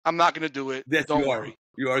I'm not going to do it. Yes, Don't you worry. are.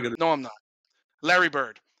 You are going to. No, I'm not. Larry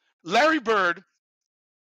Bird. Larry Bird,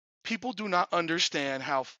 people do not understand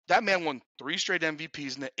how that man won 3 straight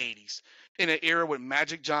MVPs in the 80s in an era with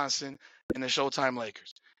Magic Johnson and the Showtime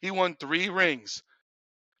Lakers. He won 3 rings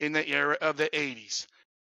in the era of the 80s.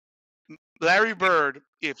 Larry Bird,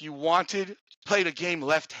 if you wanted, played a game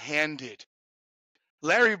left-handed.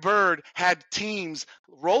 Larry Bird had teams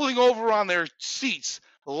rolling over on their seats,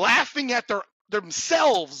 laughing at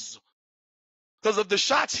themselves because of the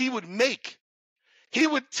shots he would make. He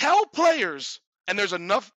would tell players, and there's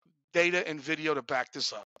enough data and video to back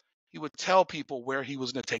this up. He would tell people where he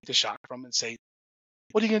was going to take the shot from and say,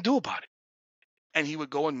 what are you going to do about it? And he would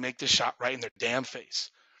go and make the shot right in their damn face.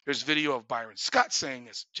 There's video of Byron Scott saying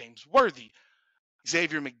this, James Worthy,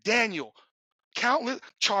 Xavier McDaniel, countless,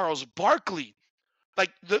 Charles Barkley.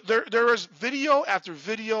 Like there is video after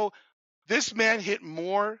video. This man hit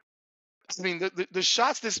more. I mean, the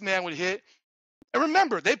shots this man would hit. And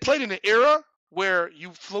remember, they played in an era where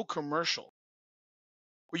you flew commercial,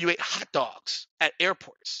 where you ate hot dogs at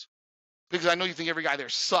airports. Because I know you think every guy there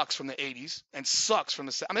sucks from the 80s and sucks from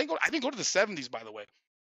the. I didn't go to the 70s, by the way.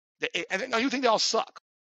 You think they all suck.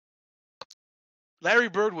 Larry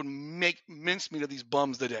Bird would make mincemeat of these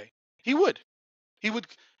bums today. He would. He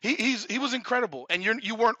was incredible. And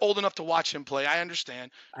you weren't old enough to watch him play. I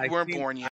understand. You weren't born yet.